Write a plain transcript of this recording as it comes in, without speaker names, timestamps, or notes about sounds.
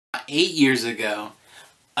8 years ago,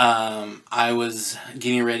 I was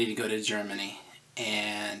getting ready to go to Germany,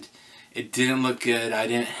 and it didn't look good. I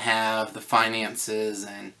didn't have the finances,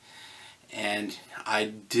 and I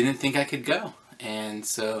didn't think I could go. And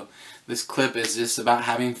so this clip is just about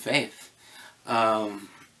having faith. And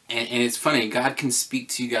it's funny, God can speak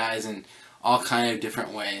to you guys in all kind of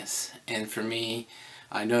different ways. And for me,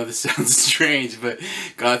 I know this sounds strange, but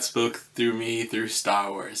God spoke through me through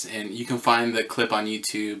Star Wars. And you can find the clip on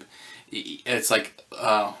YouTube. It's like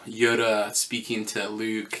Yoda speaking to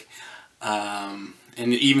Luke. And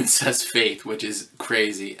it even says faith, which is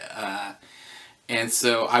crazy. And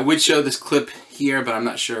so I would show this clip here, but I'm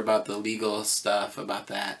not sure about the legal stuff about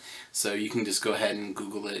that. So you can just go ahead and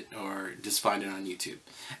Google it or just find it on YouTube.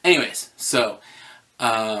 Anyways, so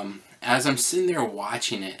as I'm sitting there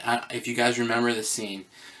watching it, if you guys remember the scene,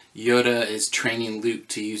 Yoda is training Luke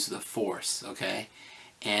to use the Force, okay?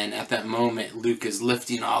 And at that moment, Luke is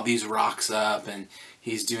lifting all these rocks up and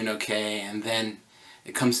he's doing okay. And then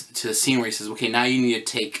it comes to a scene where he says, okay, now you need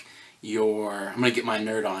to take your, I'm going to get my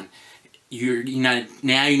nerd on.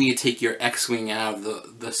 Now you need to take your X-Wing out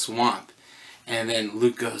of the swamp. And then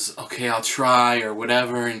Luke goes, okay, I'll try, or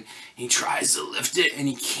whatever. And he tries to lift it, and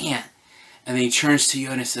he can't. And then he turns to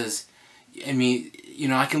Yoda and says, I mean,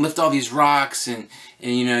 I can lift all these rocks, and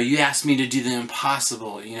you asked me to do the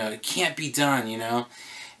impossible. It can't be done,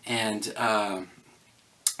 And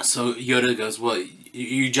so Yoda goes, well,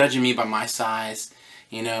 you're judging me by my size,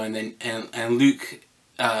 And then and Luke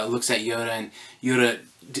looks at Yoda, and Yoda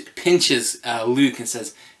pinches Luke and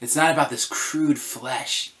says, it's not about this crude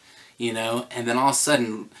flesh, And then all of a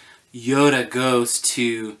sudden, Yoda goes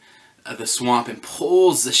to the swamp and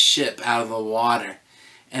pulls the ship out of the water.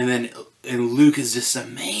 And Luke is just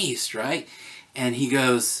amazed, right? And he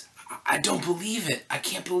goes, I don't believe it. I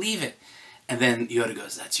can't believe it. And then Yoda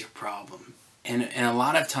goes, that's your problem. And a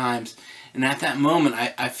lot of times, and at that moment,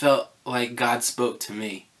 I felt like God spoke to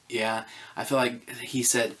me. Yeah, I feel like he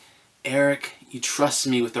said, Eric, you trust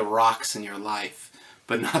me with the rocks in your life,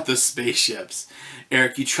 but not the spaceships.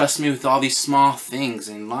 Eric, you trust me with all these small things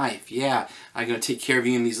in life. Yeah, I'm going to take care of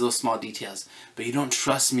you in these little small details, but you don't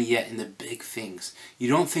trust me yet in the big things. You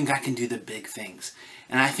don't think I can do the big things.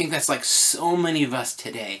 And I think that's like so many of us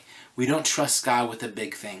today. We don't trust God with the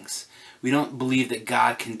big things. We don't believe that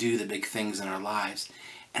God can do the big things in our lives.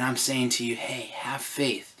 And I'm saying to you, hey, have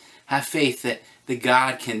faith. Have faith that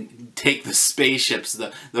God can take the spaceships,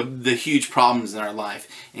 the huge problems in our life,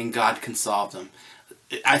 and God can solve them.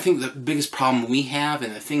 I think the biggest problem we have,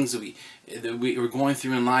 and the things that we're going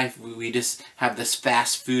through in life, we just have this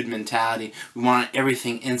fast food mentality. We want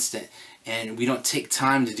everything instant, and we don't take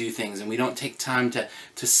time to do things, and we don't take time to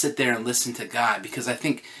sit there and listen to God, because I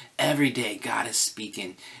think every day God is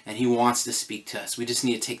speaking, and He wants to speak to us. We just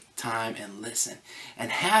need to take time and listen,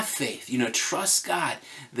 and have faith. Trust God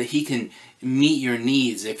that He can meet your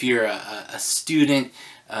needs. If you're a student,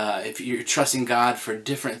 if you're trusting God for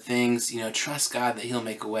different things, trust God that He'll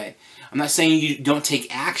make a way. I'm not saying you don't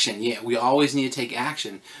take action. Yeah, we always need to take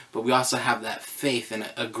action, but we also have that faith in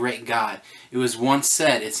a great God. It was once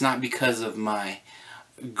said, it's not because of my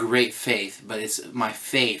great faith, but it's my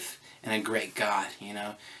faith in a great God,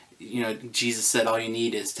 Jesus said all you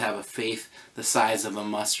need is to have a faith the size of a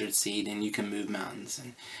mustard seed, and you can move mountains.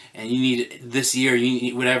 And you need, this year, you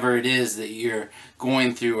need, whatever it is that you're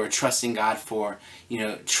going through or trusting God for,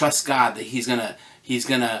 trust God that He's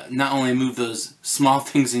gonna not only move those small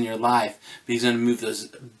things in your life, but He's gonna move those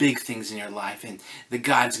big things in your life, and that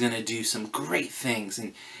God's gonna do some great things.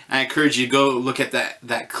 And I encourage you to go look at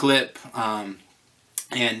that clip, and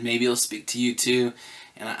maybe it'll speak to you too.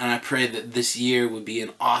 And I pray that this year would be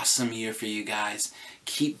an awesome year for you guys.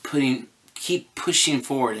 Keep pushing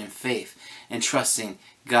forward in faith and trusting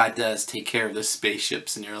God does take care of the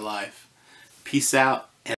spaceships in your life. Peace out.